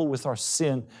comfortable with our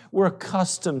sin. We're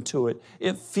accustomed to it.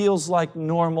 It feels like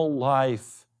normal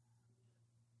life.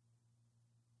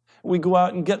 We go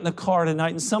out and get in the car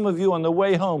tonight, and some of you on the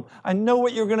way home, I know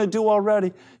what you're going to do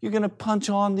already. You're going to punch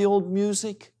on the old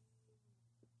music.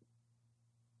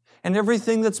 And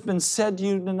everything that's been said to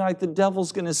you tonight, the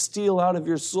devil's going to steal out of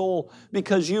your soul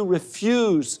because you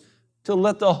refuse to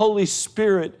let the Holy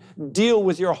Spirit deal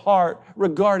with your heart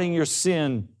regarding your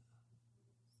sin.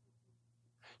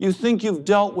 You think you've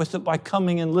dealt with it by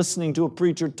coming and listening to a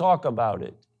preacher talk about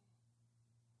it.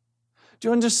 Do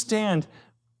you understand?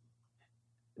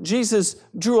 Jesus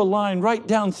drew a line right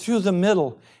down through the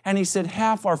middle, and He said,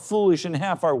 half are foolish and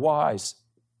half are wise.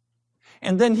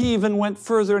 And then He even went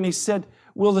further and He said,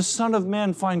 will the Son of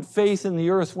Man find faith in the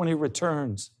earth when He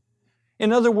returns?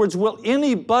 In other words, will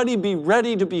anybody be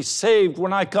ready to be saved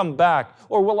when I come back?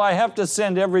 Or will I have to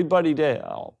send everybody to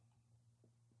hell?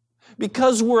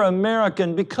 Because we're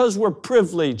American, because we're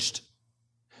privileged,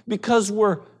 because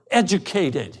we're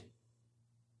educated,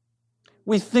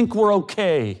 we think we're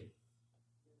okay.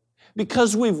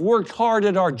 Because we've worked hard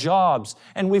at our jobs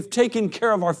and we've taken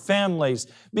care of our families,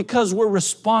 because we're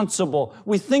responsible,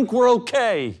 we think we're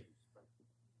okay.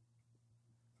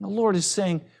 The Lord is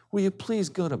saying, will you please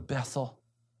go to Bethel?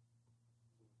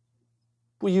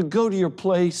 Will you go to your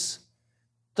place,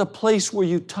 the place where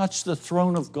you touch the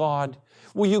throne of God?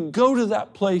 Will you go to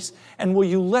that place and will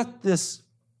you let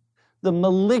the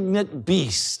malignant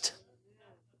beast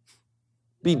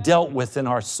be dealt with in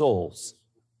our souls?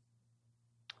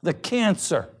 The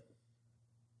cancer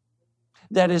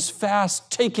that is fast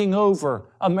taking over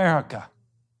America.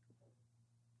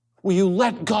 Will you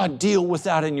let God deal with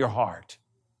that in your heart?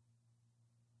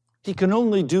 He can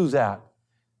only do that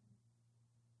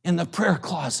in the prayer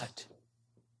closet.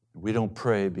 We don't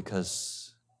pray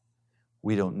because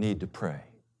we don't need to pray.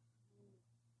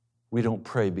 We don't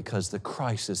pray because the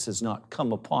crisis has not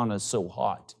come upon us so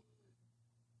hot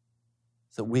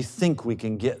that we think we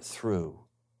can get through.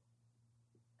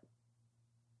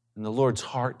 And the Lord's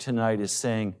heart tonight is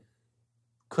saying,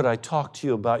 could I talk to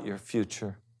you about your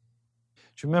future?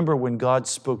 Do you remember when God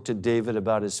spoke to David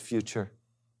about his future?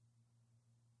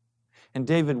 And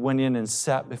David went in and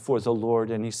sat before the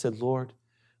Lord and he said, Lord,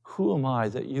 who am I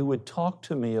that you would talk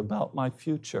to me about my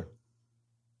future?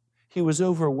 He was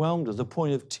overwhelmed to the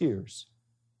point of tears.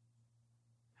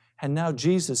 And now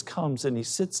Jesus comes and He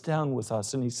sits down with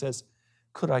us and He says,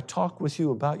 could I talk with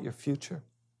you about your future?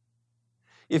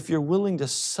 If you're willing to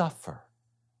suffer,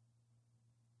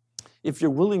 if you're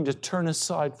willing to turn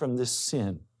aside from this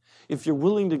sin, if you're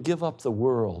willing to give up the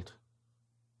world,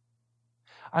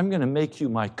 I'm going to make you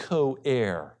my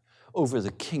co-heir over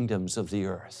the kingdoms of the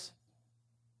earth.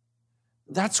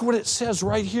 That's what it says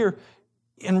right here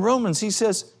in Romans. He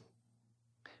says,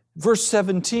 verse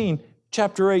 17,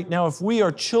 chapter 8, now if we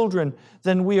are children,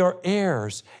 then we are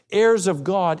heirs, heirs of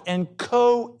God, and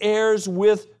co-heirs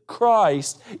with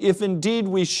Christ, if indeed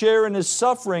we share in His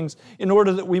sufferings, in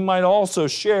order that we might also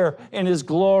share in His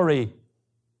glory.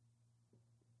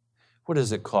 What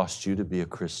does it cost you to be a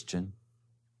Christian?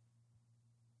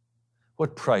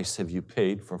 What price have you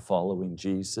paid for following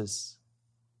Jesus?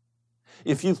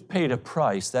 If you've paid a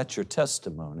price, that's your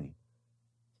testimony.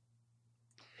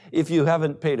 If you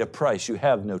haven't paid a price, you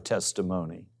have no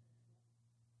testimony.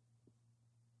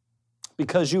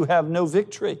 Because you have no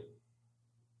victory.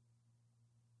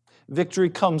 Victory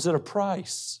comes at a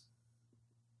price.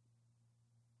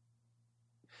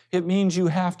 It means you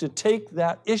have to take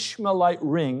that Ishmaelite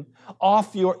ring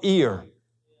off your ear,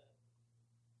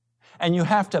 and you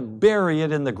have to bury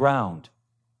it in the ground.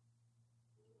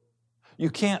 You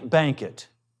can't bank it.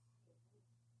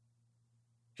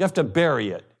 You have to bury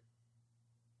it.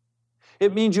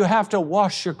 It means you have to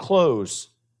wash your clothes.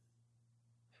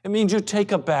 It means you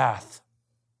take a bath.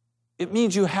 It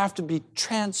means you have to be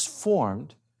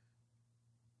transformed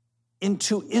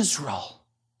into Israel,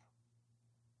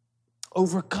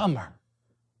 overcomer.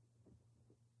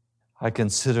 I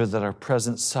consider that our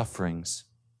present sufferings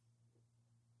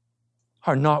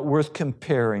are not worth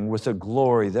comparing with the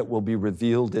glory that will be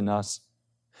revealed in us.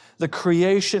 The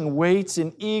creation waits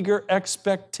in eager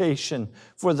expectation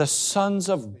for the sons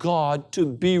of God to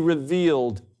be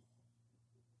revealed.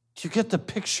 Do you get the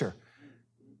picture?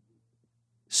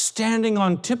 Standing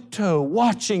on tiptoe,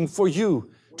 watching for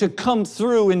you to come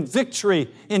through in victory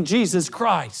in Jesus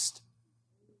Christ.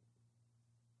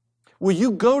 Will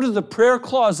you go to the prayer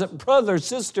closet, brother,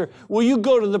 sister? Will you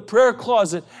go to the prayer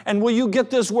closet and will you get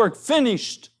this work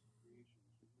finished?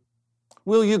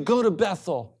 Will you go to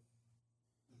Bethel?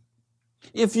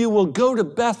 If you will go to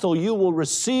Bethel, you will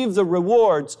receive the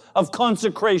rewards of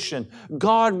consecration.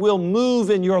 God will move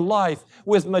in your life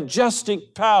with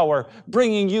majestic power,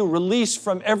 bringing you release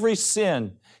from every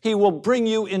sin. He will bring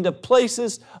you into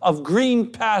places of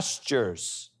green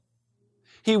pastures.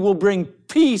 He will bring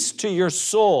peace to your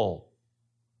soul.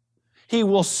 He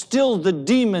will still the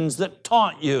demons that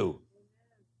taunt you.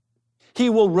 He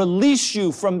will release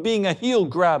you from being a heel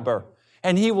grabber,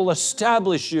 and He will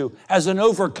establish you as an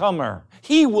overcomer.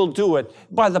 He will do it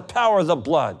by the power of the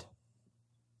blood.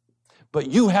 But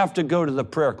you have to go to the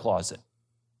prayer closet,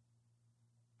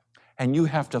 and you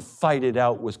have to fight it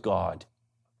out with God.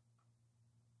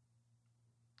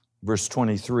 Verse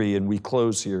 23, and we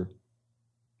close here.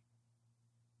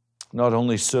 Not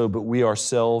only so, but we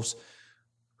ourselves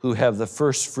who have the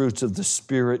first fruits of the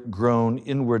Spirit groan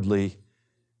inwardly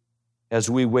as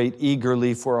we wait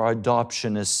eagerly for our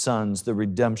adoption as sons, the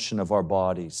redemption of our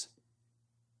bodies.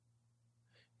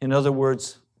 In other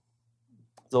words,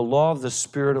 the law of the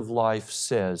Spirit of life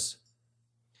says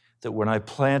that when I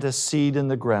plant a seed in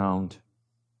the ground,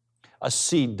 a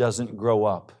seed doesn't grow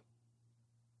up.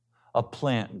 A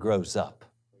plant grows up.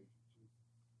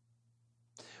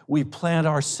 We plant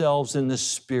ourselves in the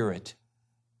Spirit,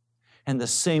 and the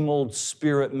same old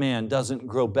spirit man doesn't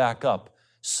grow back up,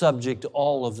 subject to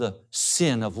all of the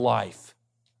sin of life.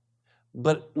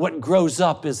 But what grows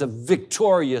up is a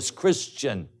victorious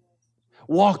Christian,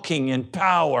 walking in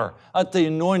power at the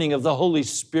anointing of the Holy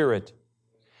Spirit.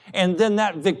 And then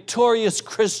that victorious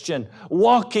Christian,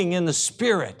 walking in the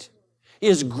Spirit,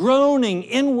 is groaning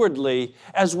inwardly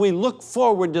as we look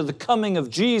forward to the coming of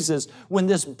Jesus, when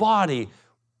this body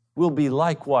will be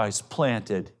likewise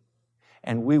planted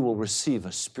and we will receive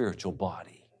a spiritual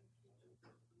body.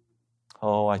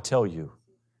 Oh, I tell you,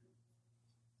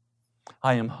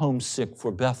 I am homesick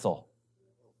for Bethel.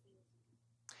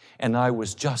 And I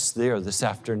was just there this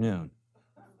afternoon.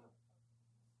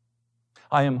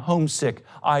 I am homesick.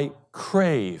 I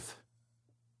crave.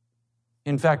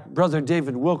 In fact, Brother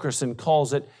David Wilkerson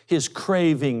calls it his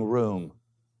craving room.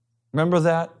 Remember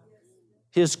that?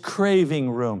 His craving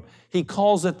room. He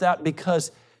calls it that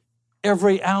because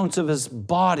every ounce of his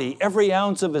body, every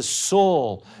ounce of his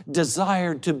soul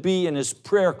desired to be in his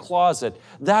prayer closet.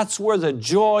 That's where the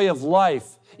joy of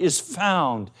life is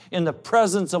found, in the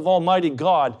presence of Almighty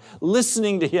God,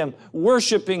 listening to Him,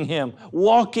 worshiping Him,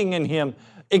 walking in Him,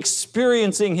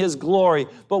 experiencing His glory.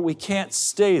 But we can't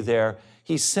stay there.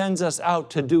 He sends us out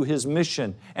to do His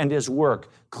mission and His work,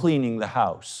 cleaning the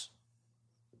house,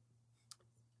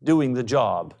 doing the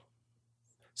job,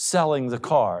 selling the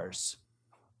cars,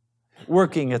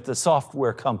 working at the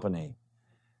software company,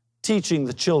 teaching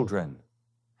the children.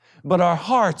 But our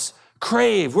hearts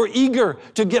crave. We're eager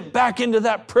to get back into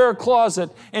that prayer closet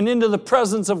and into the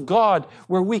presence of God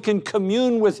where we can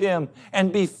commune with Him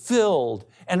and be filled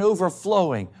and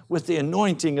overflowing with the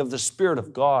anointing of the Spirit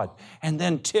of God. And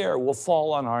then terror will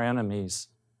fall on our enemies.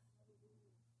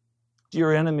 Do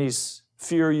your enemies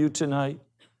fear you tonight?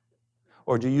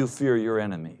 Or do you fear your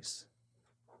enemies?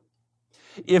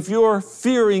 If you're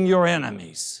fearing your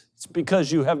enemies, it's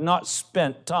because you have not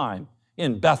spent time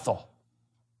in Bethel.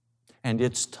 And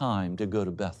it's time to go to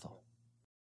Bethel.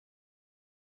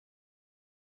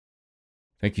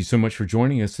 Thank you so much for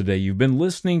joining us today. You've been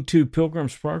listening to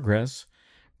Pilgrim's Progress,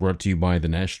 brought to you by the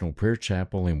National Prayer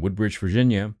Chapel in Woodbridge,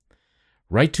 Virginia.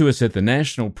 Write to us at the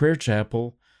National Prayer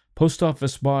Chapel, Post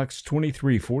Office Box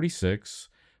 2346,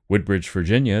 Woodbridge,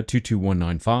 Virginia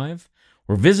 22195,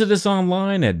 or visit us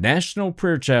online at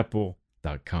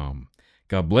nationalprayerchapel.com.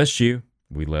 God bless you.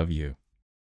 We love you.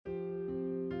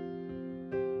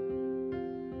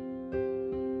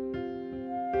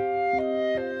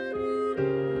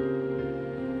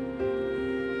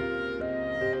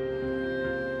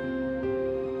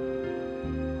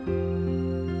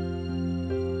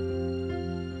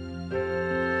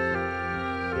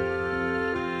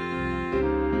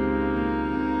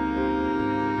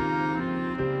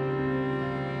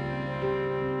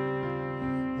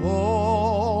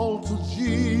 All to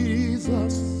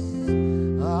Jesus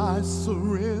I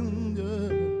surrender,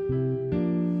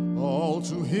 all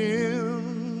to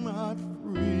Him I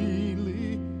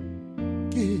freely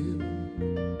give,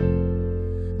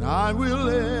 and I will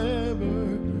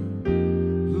ever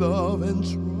love and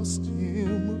trust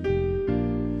Him,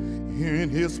 in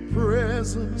His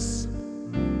presence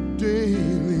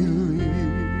daily live.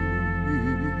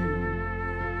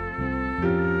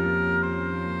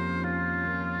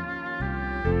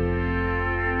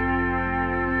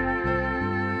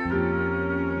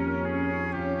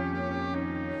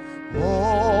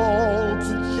 All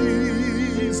to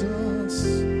Jesus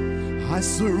I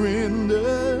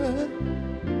surrender,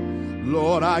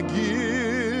 Lord, I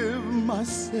give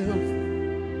myself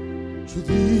to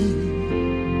Thee.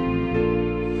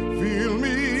 Fill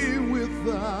me with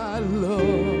Thy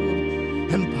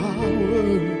love and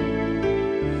power,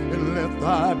 and let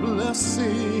Thy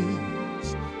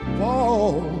blessings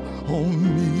fall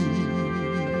on me.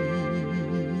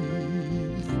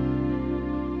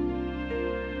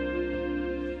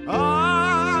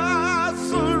 I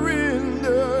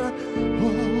surrender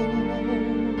all.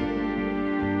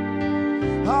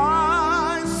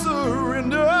 I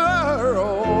surrender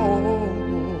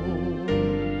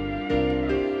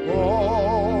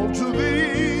all to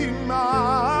Thee,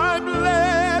 my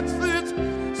blessed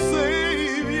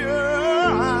Savior.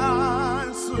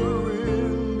 I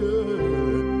surrender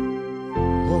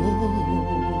all.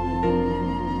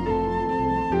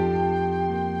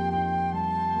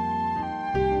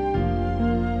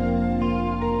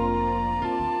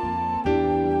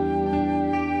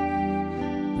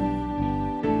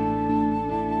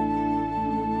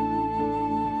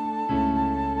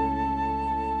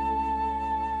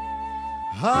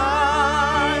 I